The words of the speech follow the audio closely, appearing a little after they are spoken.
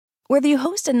Whether you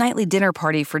host a nightly dinner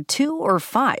party for 2 or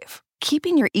 5,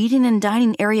 keeping your eating and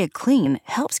dining area clean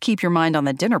helps keep your mind on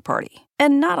the dinner party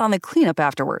and not on the cleanup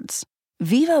afterwards.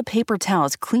 Viva paper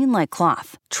towels clean like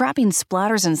cloth, trapping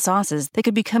splatters and sauces that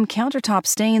could become countertop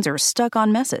stains or stuck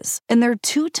on messes. And they're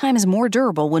 2 times more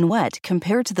durable when wet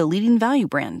compared to the leading value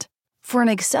brand. For an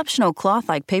exceptional cloth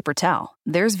like paper towel,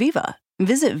 there's Viva.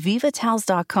 Visit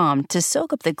vivatowels.com to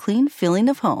soak up the clean feeling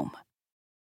of home.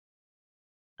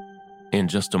 In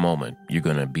just a moment, you're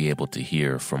going to be able to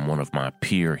hear from one of my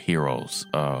peer heroes,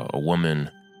 a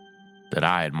woman that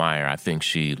I admire. I think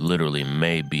she literally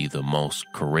may be the most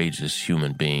courageous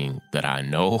human being that I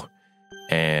know,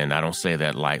 and I don't say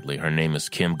that lightly. Her name is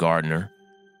Kim Gardner.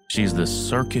 She's the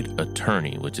circuit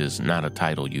attorney, which is not a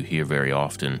title you hear very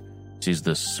often. She's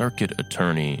the circuit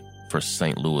attorney for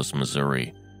St. Louis,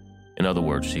 Missouri. In other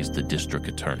words, she's the district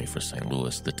attorney for St.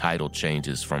 Louis. The title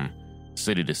changes from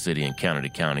city to city and county to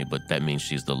county, but that means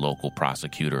she's the local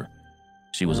prosecutor.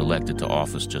 She was elected to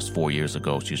office just 4 years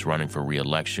ago. She's running for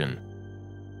re-election,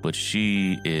 but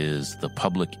she is the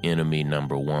public enemy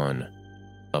number one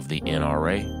of the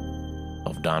NRA,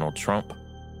 of Donald Trump,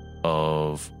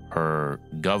 of her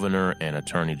governor and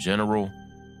attorney general,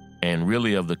 and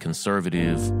really of the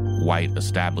conservative white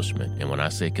establishment. And when I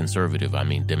say conservative, I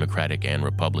mean Democratic and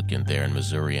Republican there in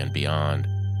Missouri and beyond.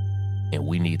 And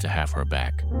we need to have her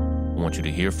back. I want you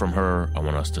to hear from her. I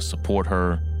want us to support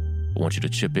her. I want you to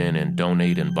chip in and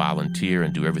donate and volunteer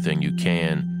and do everything you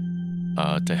can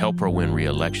to help her win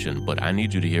re-election. But I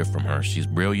need you to hear from her. She's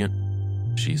brilliant.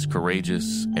 She's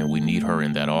courageous. And we need her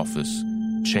in that office,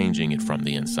 changing it from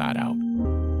the inside out.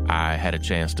 I had a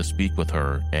chance to speak with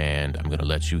her, and I'm going to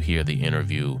let you hear the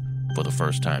interview for the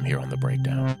first time here on The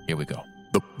Breakdown. Here we go.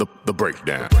 The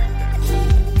Breakdown.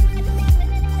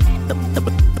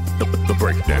 The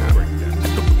Breakdown.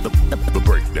 The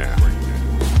Breakdown.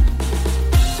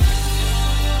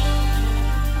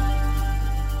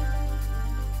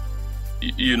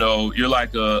 You know, you're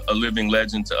like a living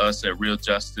legend to us at Real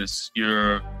Justice.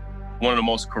 You're one of the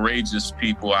most courageous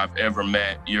people I've ever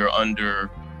met. You're under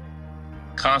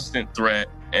constant threat,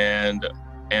 and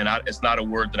it's not a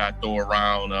word that I throw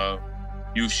around.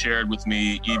 You've shared with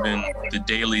me even the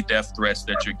daily death threats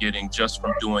that you're getting just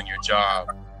from doing your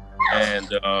job. And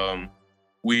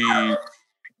we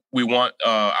want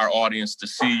our audience to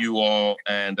see you all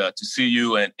and to see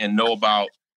you and know about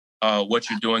what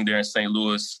you're doing there in St.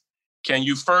 Louis. Can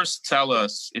you first tell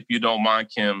us, if you don't mind,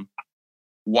 Kim,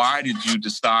 why did you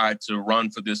decide to run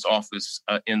for this office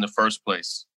in the first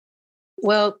place?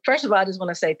 Well, first of all, I just want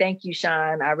to say thank you,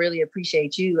 Sean. I really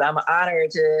appreciate you. I'm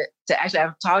honored to actually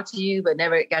have talked to you, but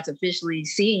never got to officially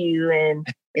see you. And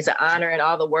it's an honor and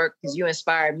all the work because you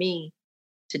inspired me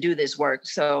to do this work.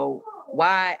 So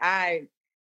why I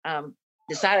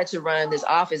decided to run this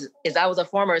office is I was a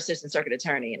former assistant circuit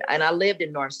attorney and I lived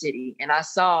in North City and I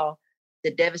saw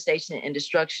the devastation and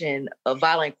destruction of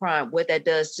violent crime, what that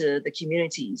does to the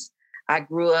communities. I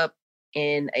grew up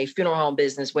in a funeral home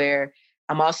business where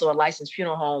I'm also a licensed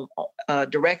funeral home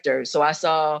director. So I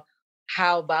saw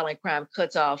how violent crime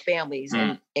cuts off families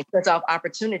and cuts off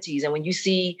opportunities. And when you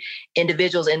see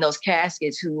individuals in those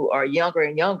caskets who are younger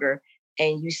and younger,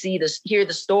 and you hear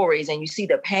the stories and you see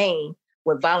the pain,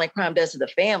 what violent crime does to the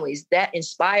families, that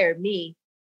inspired me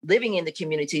living in the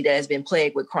community that has been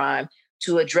plagued with crime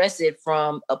to address it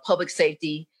from a public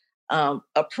safety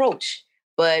approach.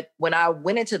 But when I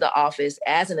went into the office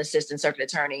as an assistant circuit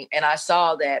attorney and I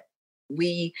saw that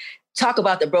we talk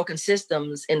about the broken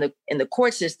systems in the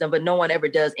court system, but no one ever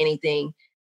does anything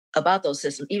about those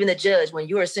systems. Even the judge, when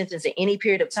you are sentenced at any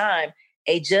period of time,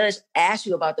 a judge asks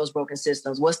you about those broken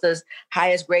systems. What's the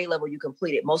highest grade level you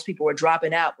completed? Most people were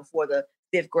dropping out before the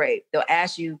 5th grade. They'll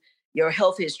ask you your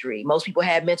health history. Most people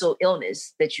had mental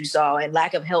illness that you saw and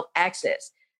lack of health access.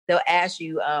 They'll ask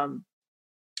you,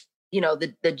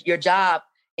 your job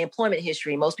employment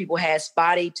history. Most people had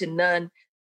spotty to none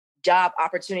job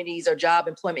opportunities or job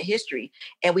employment history.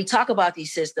 And we talk about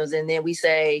these systems and then we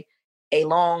say a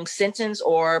long sentence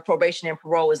or probation and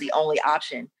parole is the only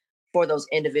option for those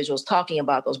individuals talking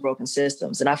about those broken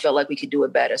systems. And I felt like we could do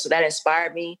it better. So that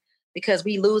inspired me because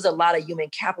we lose a lot of human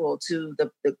capital to the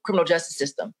criminal justice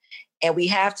system and we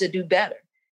have to do better.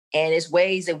 And it's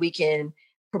ways that we can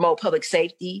promote public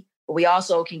safety, but we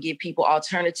also can give people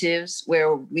alternatives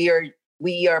where we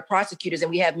are prosecutors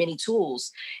and we have many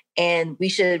tools and we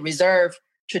should reserve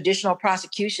traditional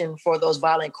prosecution for those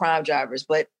violent crime drivers.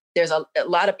 But there's a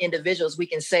lot of individuals we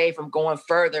can save from going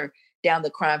further down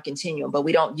the crime continuum, but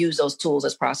we don't use those tools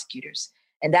as prosecutors.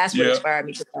 And that's what inspired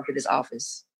me to come to this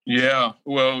office. Yeah,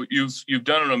 well, you've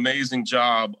done an amazing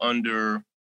job under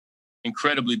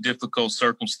incredibly difficult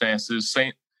circumstances.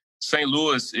 St.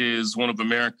 Louis is one of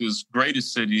America's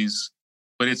greatest cities,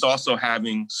 but it's also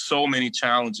having so many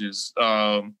challenges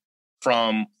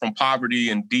from poverty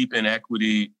and deep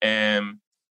inequity. And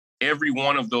every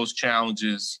one of those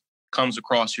challenges comes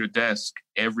across your desk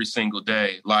every single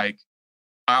day. Like,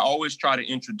 I always try to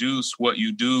introduce what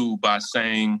you do by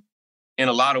saying, in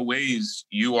a lot of ways,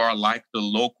 you are like the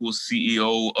local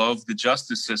CEO of the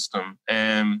justice system.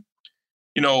 And,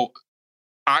 you know,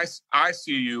 I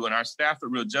see you, and our staff at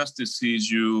Real Justice sees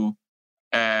you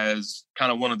as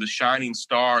kind of one of the shining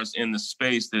stars in the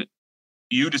space that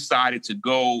you decided to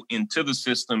go into the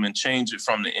system and change it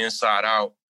from the inside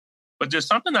out. But there's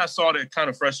something I saw that kind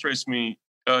of frustrates me,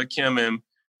 Kim, and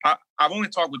I've only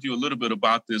talked with you a little bit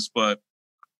about this, but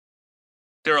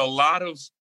there are a lot of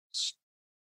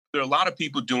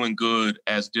people doing good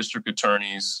as district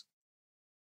attorneys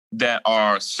that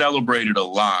are celebrated a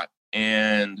lot.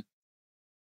 And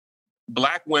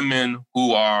Black women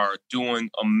who are doing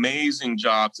amazing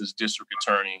jobs as district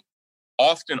attorney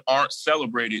often aren't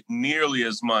celebrated nearly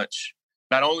as much.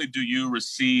 Not only do you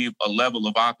receive a level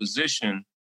of opposition,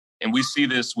 and we see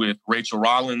this with Rachel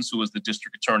Rollins, who is the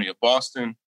district attorney of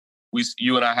Boston.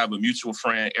 You and I have a mutual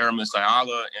friend, Aramis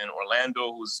Ayala in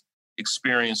Orlando, who's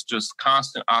experienced just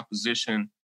constant opposition.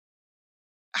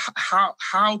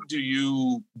 How do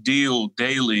you deal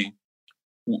daily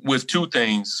with two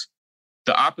things?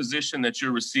 The opposition that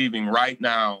you're receiving right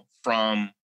now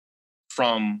from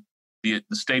the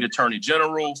state attorney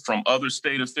general, from other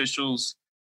state officials,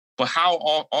 but how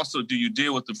also do you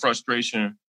deal with the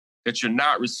frustration that you're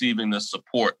not receiving the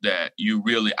support that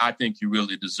I think you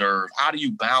really deserve? How do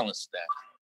you balance that?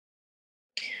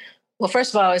 Well,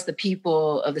 first of all, it's the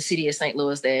people of the city of St.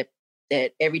 Louis that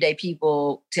everyday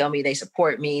people tell me they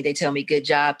support me. They tell me, good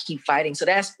job, keep fighting. So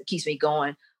that's what keeps me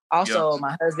going. Also,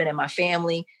 my husband and my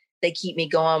family, they keep me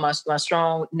going, my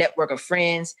strong network of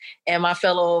friends, and my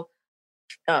fellow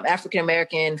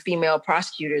African-American female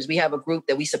prosecutors. We have a group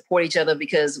that we support each other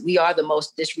because we are the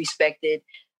most disrespected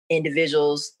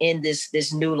individuals in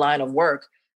this new line of work,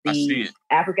 the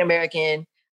African-American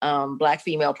Black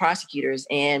female prosecutors.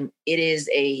 And it is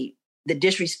the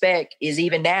disrespect is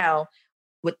even now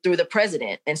through the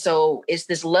president. And so it's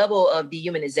this level of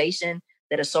dehumanization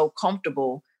that is so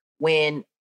comfortable when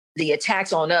the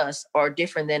attacks on us are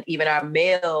different than even our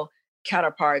male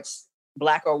counterparts,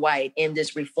 Black or white, in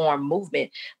this reform movement.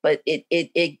 But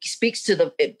it speaks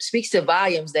to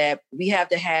volumes that we have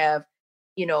to have,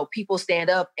 people stand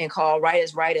up and call right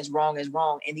as wrong as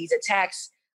wrong. And these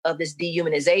attacks of this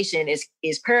dehumanization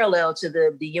is parallel to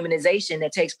the dehumanization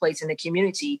that takes place in the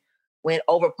community when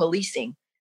over policing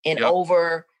and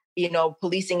over,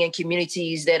 policing in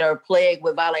communities that are plagued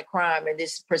with violent crime, and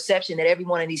this perception that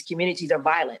everyone in these communities are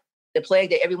violent, the plague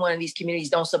that everyone in these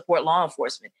communities don't support law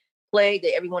enforcement, plague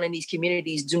that everyone in these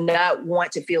communities do not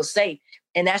want to feel safe.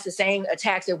 And that's the same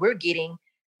attacks that we're getting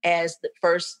as the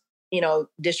first,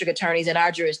 district attorneys in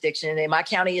our jurisdiction. And my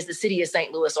county is the city of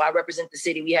St. Louis, so I represent the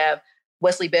city. We have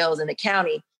Wesley Bells in the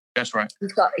county. That's right.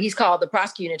 He's called the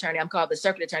prosecuting attorney. I'm called the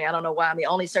circuit attorney. I don't know why I'm the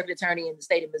only circuit attorney in the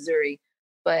state of Missouri,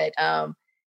 but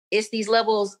it's these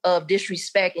levels of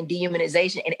disrespect and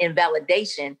dehumanization and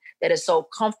invalidation that is so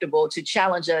comfortable to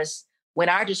challenge us when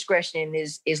our discretion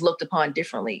is looked upon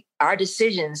differently. Our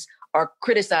decisions are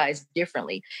criticized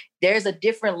differently. There's a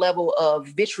different level of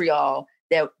vitriol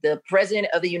that the president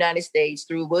of the United States,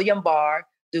 through William Barr,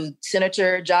 through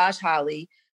Senator Josh Hawley,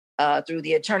 through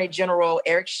the Attorney General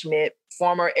Eric Schmidt,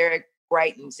 former Eric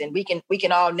Greitens, and we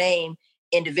can all name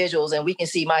individuals, and we can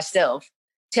see myself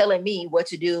telling me what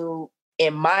to do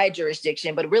in my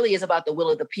jurisdiction, but it really is about the will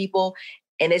of the people,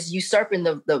 and it's usurping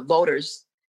the voters.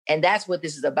 And that's what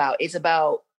this is about. It's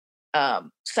about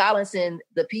silencing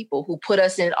the people who put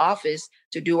us in office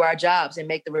to do our jobs and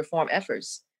make the reform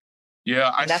efforts.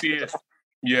 Yeah, I see it.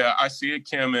 Yeah, I see it,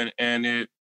 Kim, and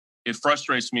it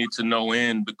frustrates me to no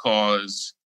end,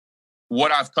 because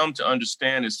what I've come to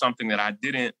understand is something that I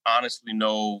didn't honestly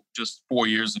know just 4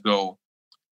 years ago.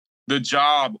 The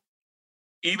job,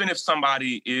 even if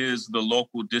somebody is the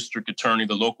local district attorney,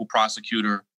 the local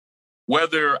prosecutor,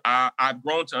 whether I've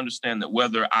grown to understand that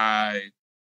whether I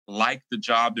like the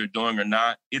job they're doing or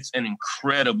not, it's an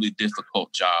incredibly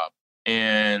difficult job.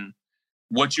 And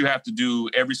what you have to do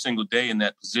every single day in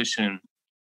that position,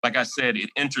 like I said, it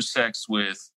intersects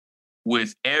with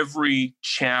every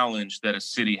challenge that a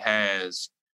city has,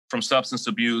 from substance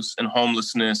abuse and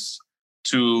homelessness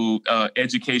to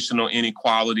educational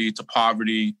inequality to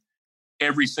poverty.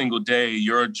 Every single day,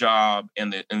 your job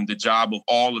and the job of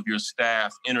all of your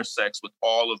staff intersects with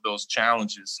all of those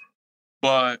challenges.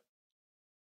 But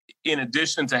in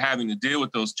addition to having to deal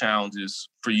with those challenges,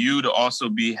 for you to also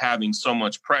be having so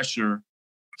much pressure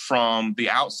from the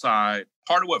outside.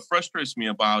 Part of what frustrates me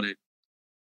about it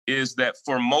is that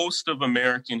for most of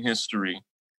American history,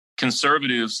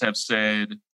 conservatives have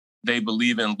said they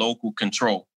believe in local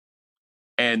control.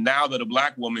 And now that a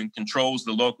Black woman controls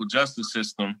the local justice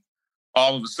system,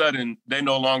 all of a sudden, they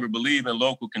no longer believe in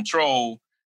local control.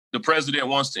 The president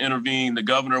wants to intervene, the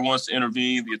governor wants to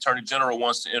intervene, the attorney general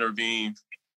wants to intervene.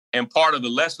 And part of the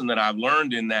lesson that I've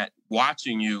learned in that,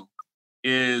 watching you,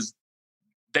 is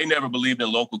they never believed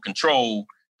in local control.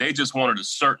 They just wanted a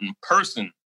certain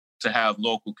person to have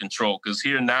local control. Because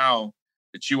here now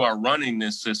that you are running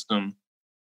this system,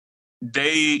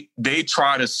 they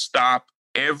try to stop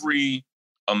every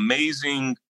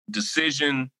amazing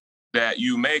decision that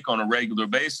you make on a regular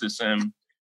basis. And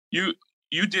you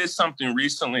did something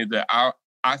recently that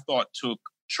I thought took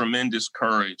tremendous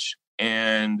courage.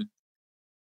 And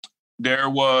there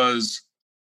was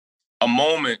a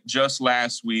moment just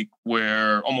last week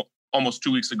where, almost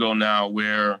 2 weeks ago now,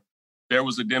 where there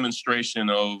was a demonstration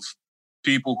of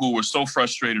people who were so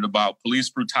frustrated about police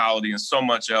brutality and so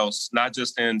much else, not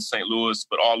just in St. Louis,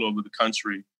 but all over the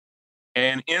country.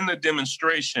 And in the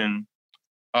demonstration,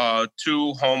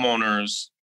 two homeowners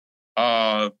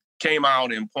came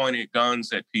out and pointed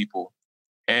guns at people.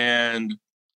 And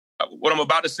what I'm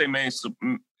about to say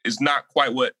is not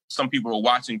quite what some people who are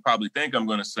watching probably think I'm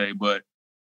going to say, but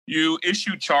you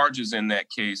issued charges in that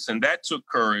case, and that took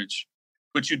courage.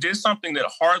 But you did something that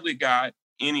hardly got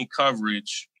any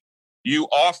coverage. You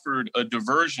offered a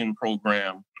diversion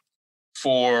program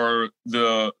for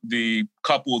the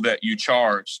couple that you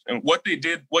charged. And what they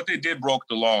did broke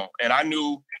the law. And I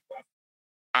knew,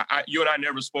 you and I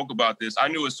never spoke about this. I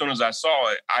knew as soon as I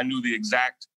saw it, I knew the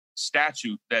exact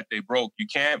statute that they broke.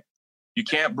 You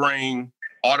can't bring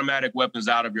automatic weapons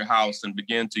out of your house and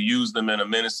begin to use them in a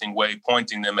menacing way,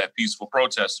 pointing them at peaceful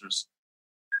protesters.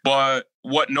 But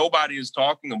what nobody is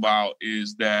talking about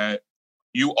is that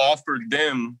you offered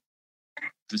them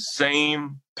the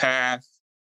same path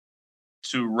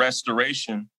to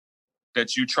restoration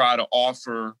that you try to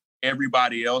offer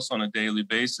everybody else on a daily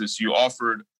basis. You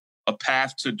offered a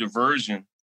path to diversion.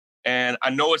 And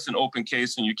I know it's an open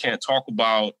case and you can't talk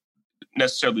about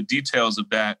necessarily the details of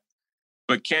that,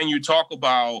 but can you talk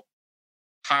about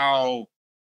how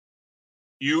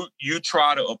you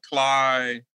try to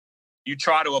apply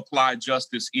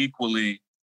justice equally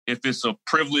if it's a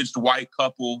privileged white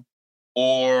couple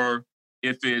or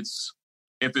if it's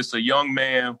a young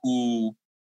man who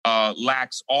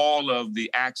lacks all of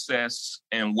the access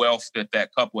and wealth that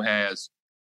couple has?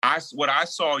 What I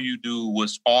saw you do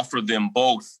was offer them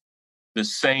both the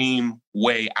same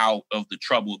way out of the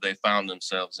trouble they found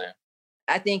themselves in.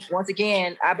 I think, once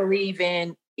again, I believe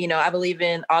in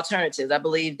alternatives. I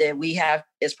believe that we have,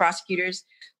 as prosecutors,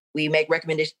 we make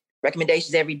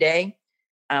recommendations every day.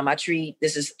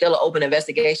 This is still an open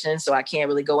investigation, so I can't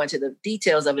really go into the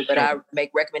details of it, but I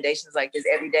make recommendations like this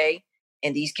every day.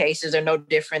 And these cases are no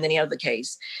different than any other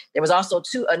case. There was also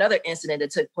another incident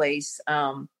that took place.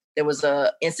 There was an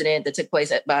incident that took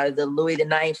place by the Louis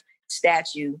IX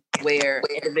statue where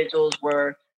individuals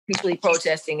were peacefully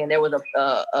protesting and there was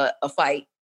a fight.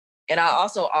 And I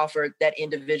also offered that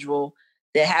individual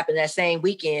that happened that same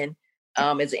weekend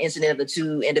as an incident of the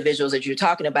two individuals that you're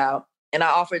talking about. And I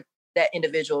offered that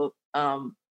individual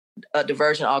a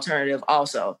diversion alternative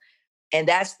also. And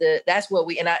that's what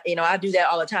I do that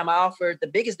all the time. I offered the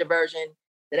biggest diversion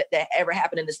that ever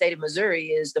happened in the state of Missouri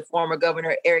is the former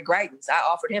governor, Eric Greitens. I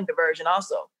offered him diversion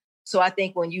also. So I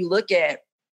think when you look at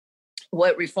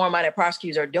what reform-minded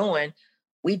prosecutors are doing,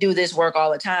 we do this work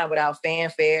all the time without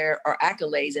fanfare or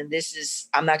accolades. And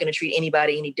I'm not going to treat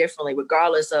anybody any differently,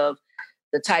 regardless of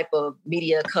the type of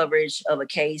media coverage of a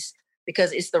case,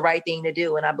 because it's the right thing to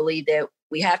do. And I believe that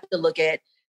we have to look at,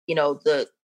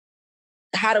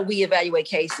 how do we evaluate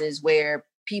cases where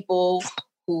people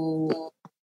who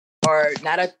are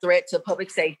not a threat to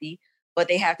public safety, but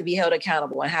they have to be held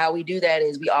accountable. And how we do that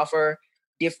is we offer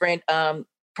different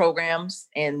programs.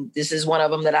 And this is one of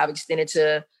them that I've extended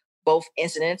to both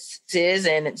incidences.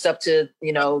 And it's up to,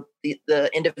 the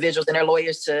individuals and their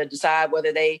lawyers to decide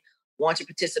whether they want to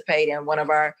participate in one of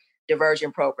our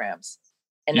diversion programs.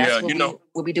 And that's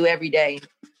what we do every day.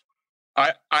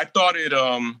 I thought it,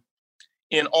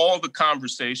 in all the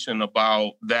conversation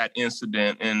about that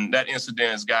incident, and that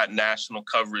incident has got national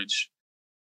coverage,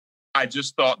 I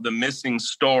just thought the missing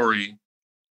story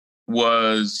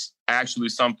was actually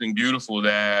something beautiful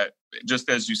that, just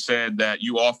as you said, that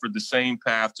you offered the same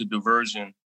path to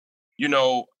diversion. You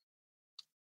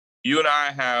and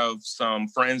I have some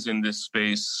friends in this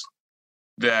space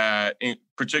that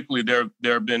particularly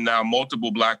there have been now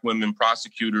multiple Black women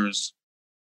prosecutors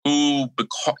who,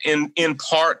 in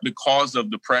part because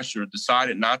of the pressure,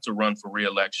 decided not to run for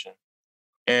re-election.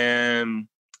 And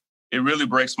it really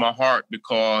breaks my heart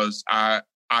because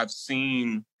I've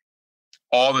seen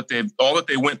all that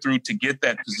they went through to get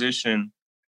that position,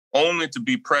 only to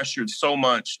be pressured so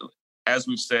much, as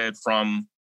we've said, from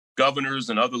governors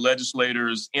and other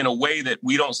legislators in a way that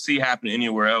we don't see happen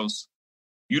anywhere else.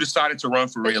 You decided to run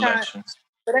for re-election.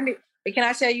 Can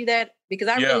I tell you that? Because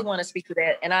I really want to speak to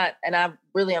that. And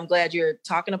I'm glad you're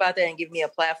talking about that and giving me a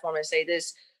platform to say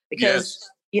this, because,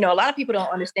 a lot of people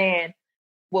don't understand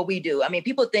what we do. I mean,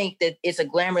 people think that it's a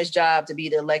glamorous job to be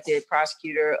the elected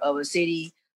prosecutor of a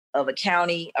city, of a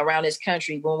county around this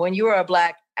country. But when you're a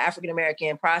Black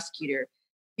African-American prosecutor,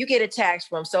 you get attacked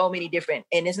from so many different,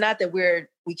 and it's not that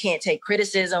we can't take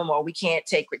criticism or we can't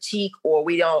take critique or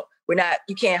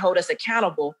you can't hold us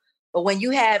accountable. But when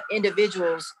you have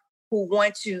individuals who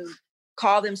want to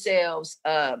call themselves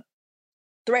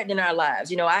threatening our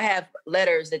lives, I have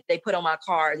letters that they put on my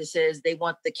car that says they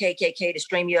want the KKK to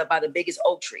string me up by the biggest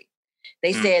oak tree.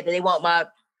 They said that they want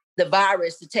the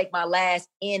virus to take my last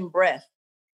in breath.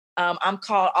 I'm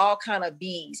called all kind of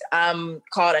B's. I'm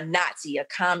called a Nazi, a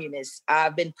communist.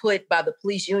 I've been put by the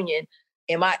police union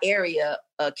in my area,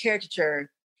 a caricature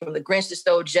from the Grinch that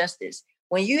Stole Justice.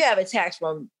 When you have attacks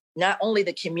from not only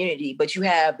the community, but you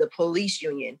have the police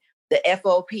union, the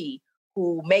FOP,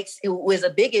 who is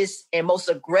the biggest and most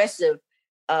aggressive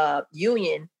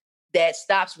union that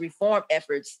stops reform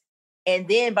efforts. And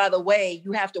then, by the way,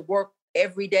 you have to work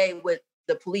every day with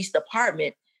the police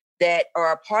department that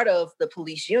are a part of the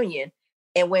police union.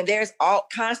 And when there's all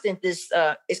constant this,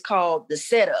 it's called the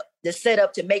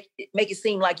setup to make it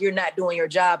seem like you're not doing your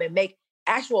job and make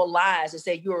actual lies and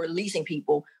say you're releasing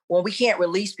people when we can't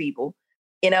release people.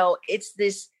 It's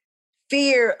this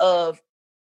fear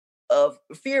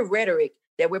rhetoric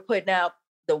that we're putting out,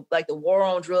 the war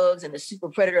on drugs and the super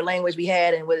predator language we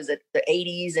had in the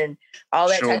 80s and all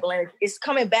that type of language. It's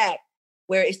coming back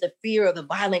where it's the fear of the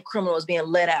violent criminals being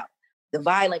let out. The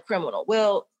violent criminal.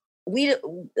 Well,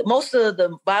 most of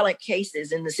the violent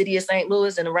cases in the city of St.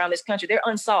 Louis and around this country, they're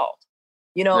unsolved,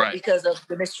 because of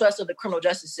the mistrust of the criminal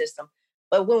justice system.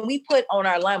 But when we put on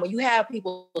our line, when you have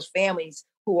people's families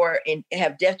who are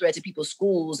have death threats at people's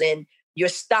schools, and you're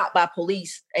stopped by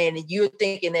police, and you're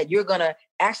thinking that you're going to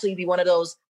actually be one of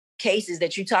those cases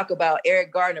that you talk about,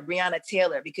 Eric Gardner, Breonna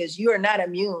Taylor, because you are not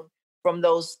immune from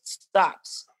those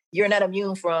stops. You're not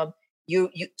immune from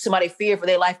somebody feared for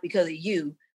their life because of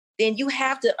you. Then you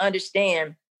have to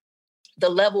understand the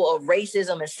level of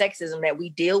racism and sexism that we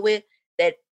deal with,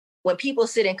 that when people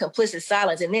sit in complicit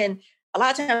silence, and then a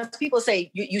lot of times people say,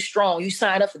 you strong, you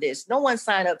signed up for this. No one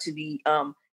signed up to be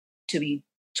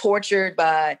tortured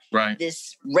by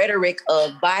this rhetoric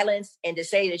of violence, and to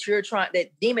say that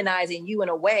demonizing you in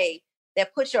a way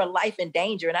that puts your life in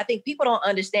danger. And I think people don't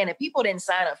understand that people didn't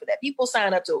sign up for that. People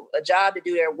signed up to a job to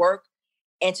do their work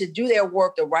and to do their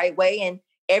work the right way. And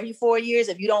every 4 years,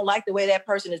 if you don't like the way that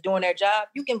person is doing their job,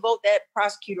 you can vote that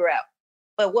prosecutor out.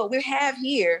 But what we have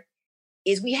here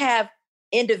is we have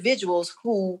individuals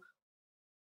who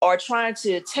are trying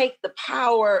to take the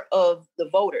power of the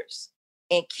voters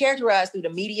and characterize through the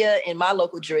media in my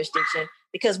local jurisdiction,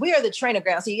 because we are the training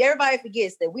ground. See, everybody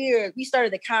forgets that we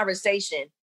started the conversation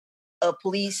of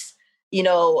police,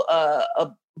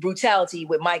 of brutality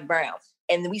with Mike Brown.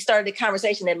 And we started the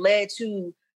conversation that led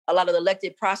to a lot of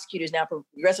elected prosecutors, now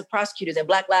progressive prosecutors, and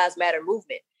Black Lives Matter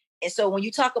movement. And so when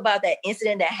you talk about that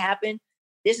incident that happened,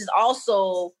 this is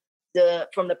also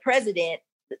from the president.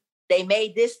 They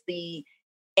made this the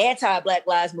anti-Black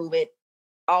Lives movement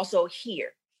also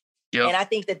here. Yep. And I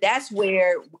think that's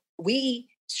where we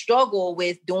struggle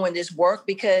with doing this work,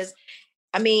 because,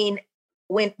 even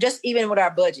with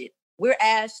our budget, we're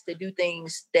asked to do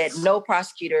things that no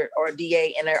prosecutor or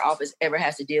DA in their office ever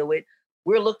has to deal with.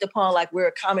 We're looked upon like we're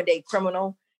a common day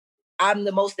criminal. I'm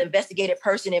the most investigated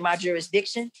person in my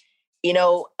jurisdiction.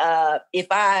 If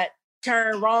I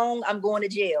turn wrong, I'm going to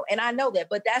jail. And I know that,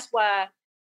 but that's why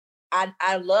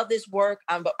I love this work.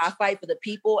 I fight for the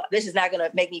people. This is not going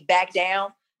to make me back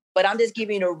down, but I'm just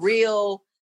giving a real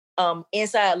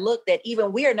inside look that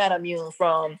even we are not immune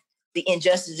from the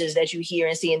injustices that you hear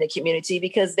and see in the community,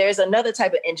 because there's another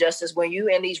type of injustice when you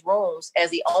in these rooms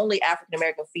as the only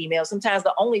African-American female, sometimes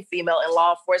the only female in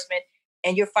law enforcement,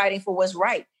 and you're fighting for what's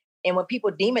right. And when people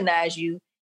demonize you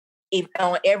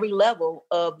on every level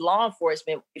of law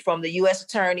enforcement, from the U.S.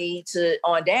 attorney to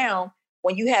on down,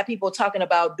 when you have people talking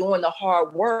about doing the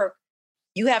hard work,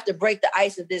 you have to break the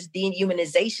ice of this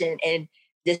dehumanization and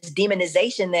this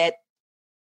demonization that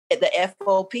the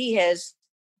FOP has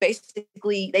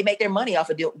basically they make their money off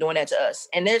of doing that to us.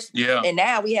 And and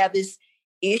now we have this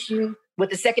issue with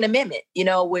the Second Amendment,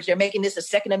 which they're making this a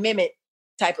Second Amendment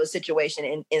type of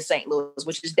situation in St. Louis,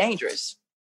 which is dangerous.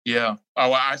 Yeah.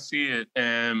 Oh, I see it.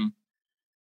 And,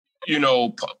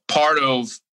 part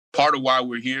of why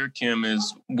we're here, Kim,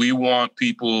 is we want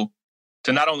people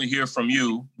to not only hear from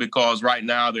you, because right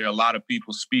now there are a lot of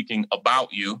people speaking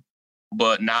about you,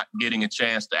 but not getting a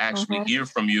chance to actually hear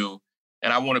from you.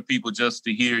 And I wanted people just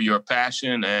to hear your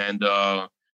passion, and I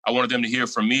wanted them to hear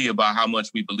from me about how much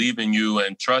we believe in you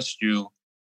and trust you.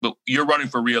 But you're running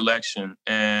for re-election,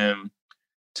 and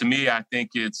to me, I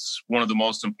think it's one of the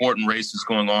most important races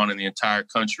going on in the entire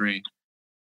country.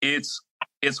 It's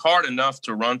hard enough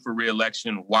to run for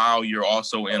re-election while you're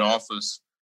also in office,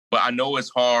 but I know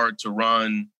it's hard to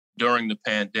run during the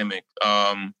pandemic.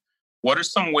 What are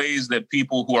some ways that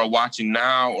people who are watching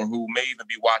now or who may even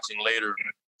be watching later,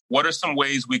 what are some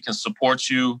ways we can support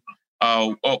you?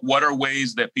 What are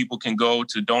ways that people can go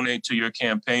to donate to your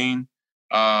campaign?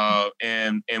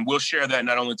 And we'll share that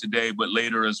not only today, but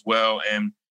later as well.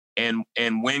 And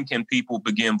when can people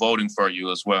begin voting for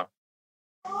you as well?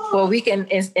 Well, we can,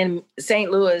 in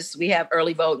St. Louis, we have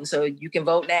early voting. So you can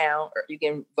vote now, or you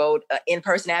can vote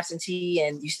in-person absentee,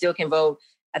 and you still can vote.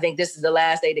 I think this is the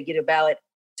last day to get a ballot,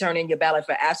 turn in your ballot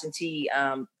for absentee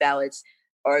ballots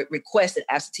or requested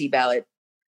absentee ballot.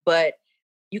 But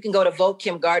you can go to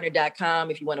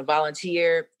votekimgardner.com if you want to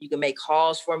volunteer. You can make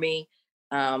calls for me.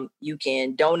 You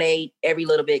can donate. Every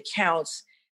little bit counts.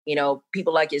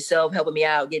 People like yourself helping me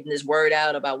out, getting this word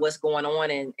out about what's going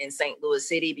on in St. Louis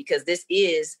City, because this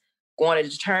is going to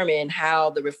determine how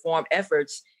the reform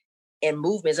efforts and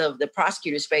movements of the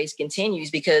prosecutor space continues,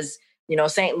 because,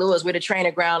 St. Louis, we're the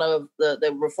training ground of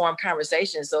the reform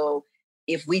conversation. So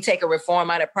if we take a reform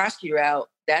out of prosecutor out,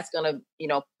 that's going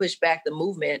to, push back the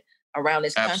movement around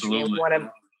this country. Absolutely. And we want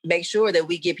to make sure that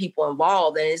we get people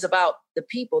involved. And it's about the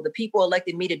people. The people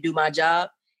elected me to do my job.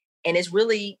 And it's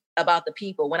really about the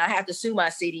people. When I have to sue my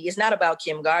city, it's not about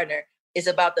Kim Gardner. It's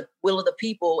about the will of the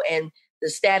people and the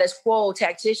status quo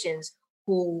tacticians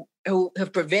who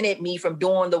have prevented me from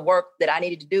doing the work that I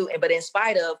needed to do. But in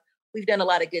spite of, we've done a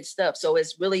lot of good stuff. So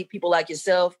it's really people like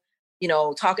yourself,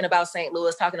 talking about St.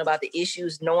 Louis, talking about the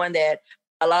issues, knowing that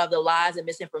a lot of the lies and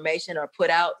misinformation are put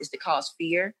out is to cause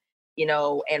fear,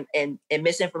 and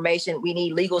misinformation. We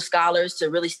need legal scholars to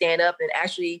really stand up and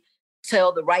actually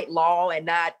tell the right law, and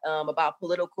not about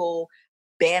political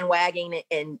bandwagoning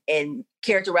and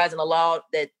characterizing a law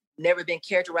that never been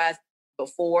characterized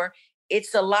before.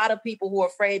 It's a lot of people who are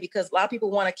afraid because a lot of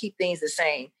people want to keep things the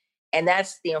same. And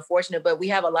that's the unfortunate, but we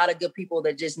have a lot of good people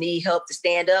that just need help to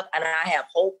stand up. And I have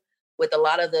hope with a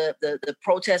lot of the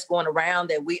protests going around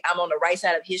that I'm on the right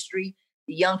side of history.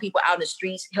 The young people out in the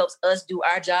streets helps us do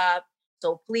our job.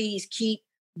 So please keep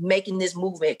making this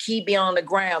movement, keep being on the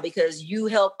ground, because you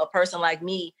help a person like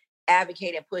me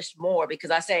advocate and push more, because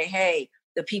I say, hey,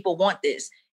 the people want this.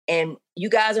 And you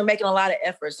guys are making a lot of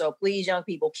effort. So please, young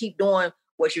people, keep doing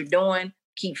what you're doing,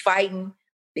 keep fighting,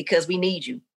 because we need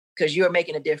you, because you're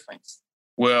making a difference.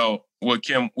 Well,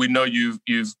 Kim, we know you've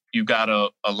got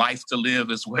a life to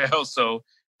live as well. So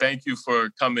thank you for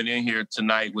coming in here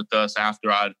tonight with us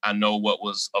after I know what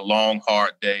was a long,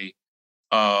 hard day.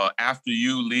 After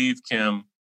you leave, Kim,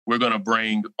 we're going to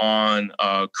bring on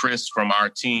Chris from our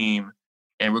team,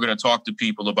 and we're going to talk to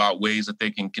people about ways that they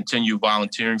can continue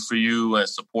volunteering for you and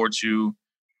support you.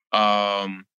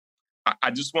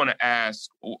 I just want to ask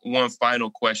one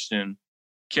final question.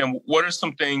 Kim, what are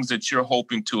some things that you're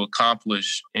hoping to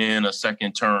accomplish in a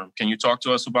second term? Can you talk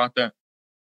to us about that?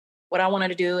 What I wanted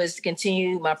to do is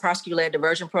continue my prosecutor-led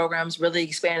diversion programs, really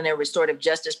expanding their restorative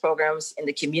justice programs in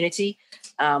the community.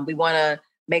 We want to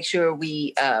make sure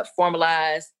we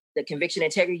formalize the conviction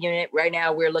integrity unit. Right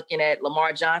now, we're looking at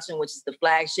Lamar Johnson, which is the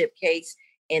flagship case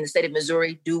in the state of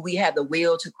Missouri. Do we have the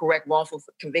will to correct wrongful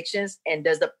convictions? And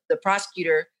does the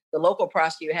prosecutor, the local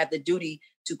prosecutor, have the duty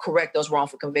to correct those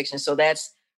wrongful convictions? So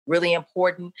that's really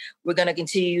important. We're going to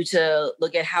continue to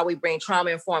look at how we bring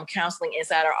trauma-informed counseling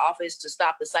inside our office to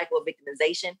stop the cycle of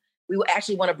victimization. We will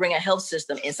actually want to bring a health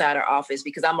system inside our office,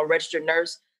 because I'm a registered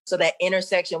nurse. So that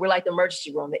intersection, we're like the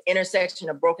emergency room, the intersection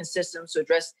of broken systems to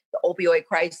address the opioid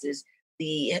crisis,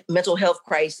 the mental health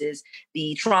crisis,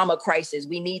 the trauma crisis.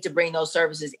 We need to bring those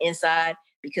services inside,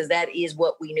 because that is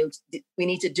what we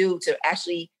need to do to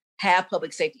actually have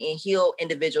public safety and heal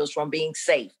individuals from being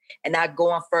safe and not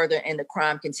going further in the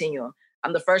crime continuum.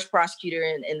 I'm the first prosecutor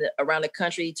around the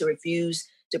country to refuse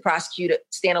to prosecute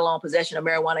standalone possession of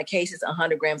marijuana cases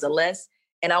 100 grams or less.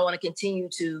 And I want to continue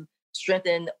to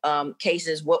strengthen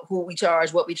cases, who we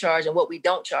charge, what we charge, and what we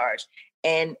don't charge.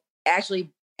 And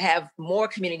actually have more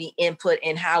community input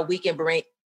in how we can bring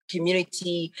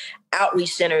community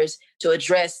outreach centers to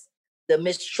address the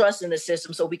mistrust in the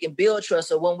system so we can build trust.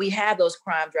 So when we have those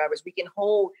crime drivers, we can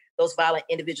hold those violent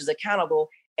individuals accountable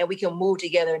and we can move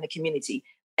together in the community.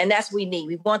 And that's what we need.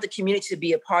 We want the community to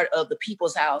be a part of the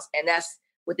people's house, and that's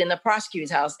within the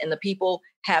prosecutor's house. And the people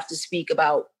have to speak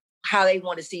about how they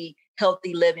want to see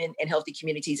healthy living and healthy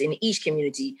communities in each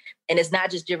community. And it's not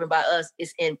just driven by us,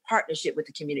 it's in partnership with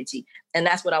the community. And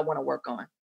that's what I want to work on.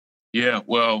 Yeah,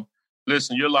 well,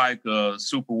 listen, you're like a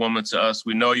superwoman to us.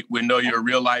 We know you're a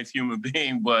real life human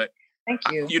being, but thank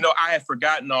you. I had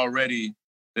forgotten already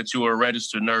that you were a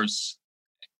registered nurse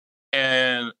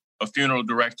and a funeral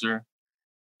director.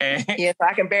 And yes,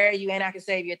 I can bury you and I can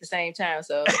save you at the same time.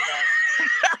 So,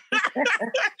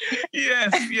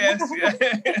 yes.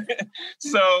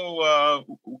 So,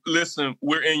 listen,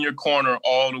 we're in your corner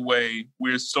all the way.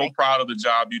 We're so proud of the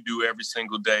job you do every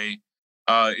single day.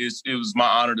 It was my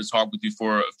honor to talk with you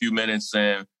for a few minutes.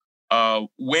 And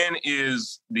when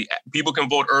is people can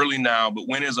vote early now, but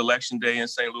when is Election Day in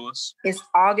St. Louis? It's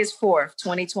August 4th,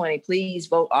 2020. Please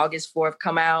vote August 4th.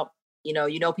 Come out. You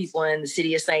know people in the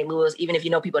city of St. Louis, even if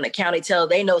you know people in the county, tell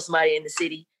they know somebody in the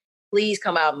city. Please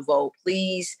come out and vote.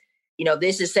 Please,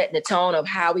 this is setting the tone of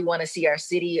how we want to see our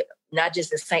city, not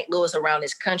just in St. Louis, around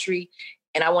this country.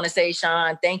 And I want to say,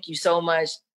 Sean, thank you so much.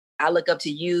 I look up to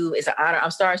you. It's an honor.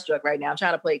 I'm starstruck right now. I'm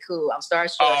trying to play cool. I'm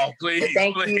starstruck. Oh, please, but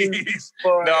thank you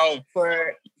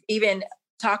for even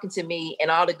talking to me and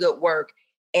all the good work.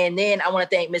 And then I want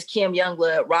to thank Miss Kim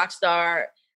Youngblood, rock star.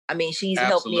 I mean, she's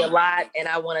helped me a lot. And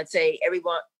I want to say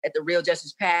everyone at the Real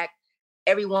Justice PAC,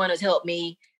 everyone has helped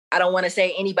me. I don't want to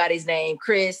say anybody's name,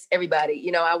 Chris, everybody.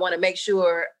 I want to make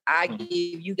sure I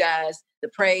give you guys the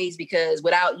praise, because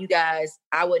without you guys,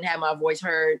 I wouldn't have my voice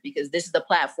heard, because this is the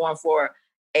platform for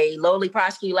a lowly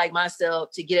prosecutor like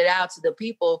myself to get it out to the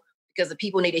people, because the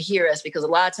people need to hear us, because a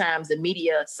lot of times the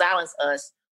media silence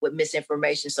us with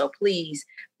misinformation. So please,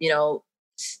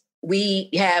 we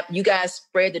have, you guys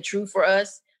spread the truth for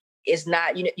us. It's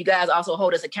not, you guys also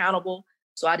hold us accountable.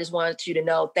 So I just wanted you to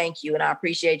know, thank you. And I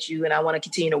appreciate you. And I want to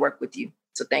continue to work with you.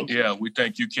 So thank you. Yeah, we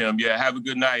thank you, Kim. Yeah, have a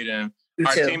good night. And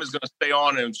our team is going to stay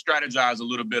on and strategize a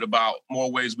little bit about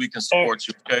more ways we can support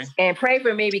you, okay? And pray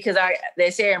for me, because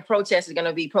they're saying protesters are going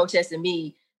to be protesting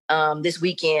me this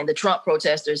weekend, the Trump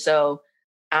protesters. So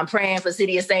I'm praying for the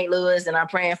city of St. Louis, and I'm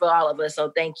praying for all of us.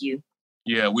 So thank you.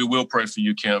 Yeah, we will pray for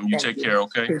you, Kim. You take care,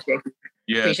 okay? Appreciate you.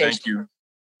 Yeah, Appreciate thank you.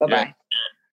 Bye-bye. Yeah.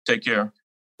 Take care.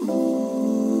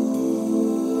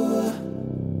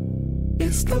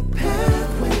 It's the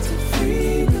pathway to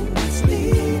freedom. It's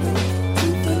leading to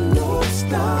the North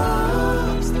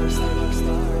Star.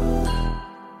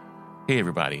 Hey,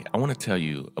 everybody. I want to tell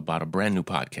you about a brand new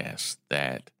podcast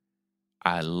that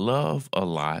I love a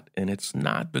lot. And it's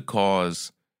not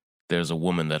because there's a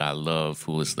woman that I love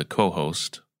who is the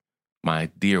co-host,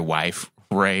 my dear wife,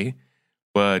 Ray,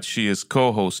 but she is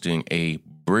co-hosting a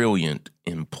brilliant,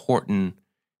 important,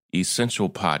 essential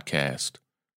podcast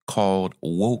called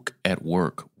Woke at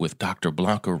Work with Dr.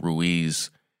 Blanca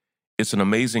Ruiz. It's an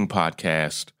amazing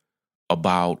podcast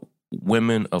about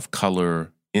women of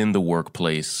color in the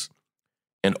workplace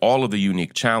and all of the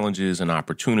unique challenges and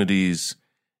opportunities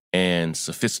and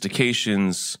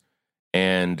sophistications.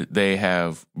 And they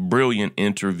have brilliant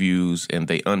interviews, and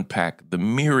they unpack the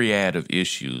myriad of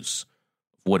issues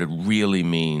of what it really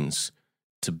means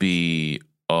to be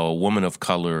a woman of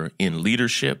color in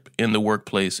leadership in the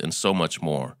workplace and so much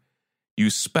more. You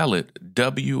spell it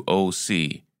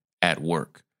WOC at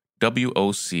work.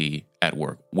 WOC at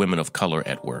work. Women of color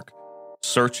at work.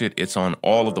 Search it. It's on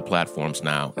all of the platforms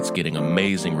now. It's getting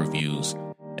amazing reviews,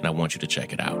 and I want you to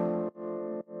check it out.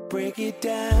 Break it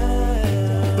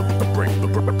down. The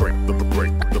breakdown. The breakdown.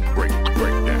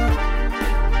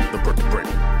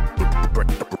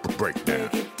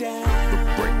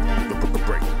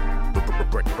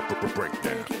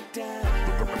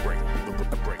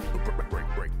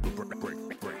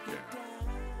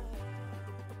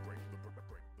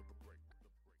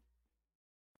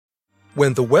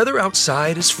 When the weather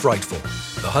outside is frightful,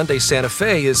 the Hyundai Santa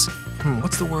Fe is,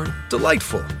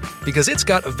 delightful. Because it's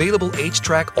got available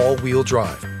H-Track all-wheel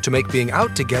drive to make being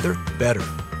out together better.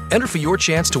 Enter for your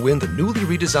chance to win the newly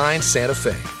redesigned Santa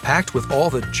Fe, packed with all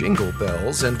the jingle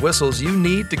bells and whistles you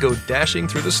need to go dashing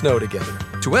through the snow together.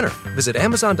 To enter, visit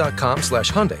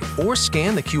Amazon.com/Hyundai or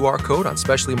scan the QR code on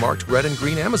specially marked red and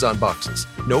green Amazon boxes.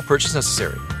 No purchase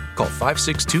necessary. Call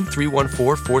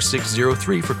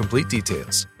 562-314-4603 for complete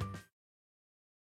details.